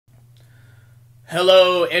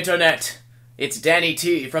Hello, Internet. It's Danny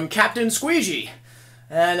T from Captain Squeegee.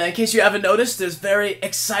 And in case you haven't noticed, there's very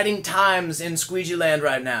exciting times in Squeegee Land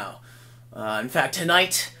right now. In fact,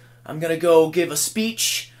 tonight, I'm gonna go give a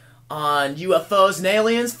speech on UFOs and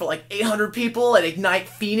aliens for like 800 people at Ignite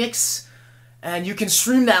Phoenix. And you can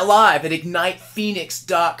stream that live at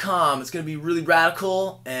ignitephoenix.com. It's gonna be really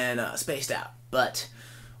radical and spaced out. But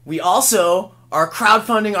we also are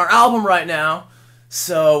crowdfunding our album right now.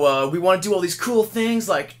 So we want to do all these cool things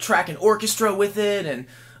like track an orchestra with it and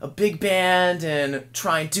a big band and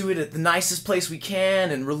try and do it at the nicest place we can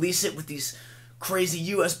and release it with these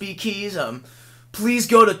crazy USB keys. Please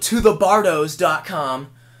go to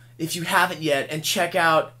tothebardos.com if you haven't yet and check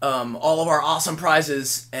out all of our awesome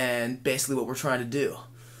prizes and basically what we're trying to do.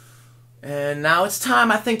 And now it's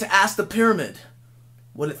time, I think, to ask the pyramid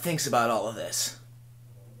what it thinks about all of this.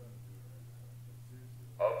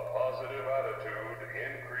 A positive attitude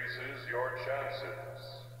increases your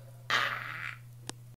chances.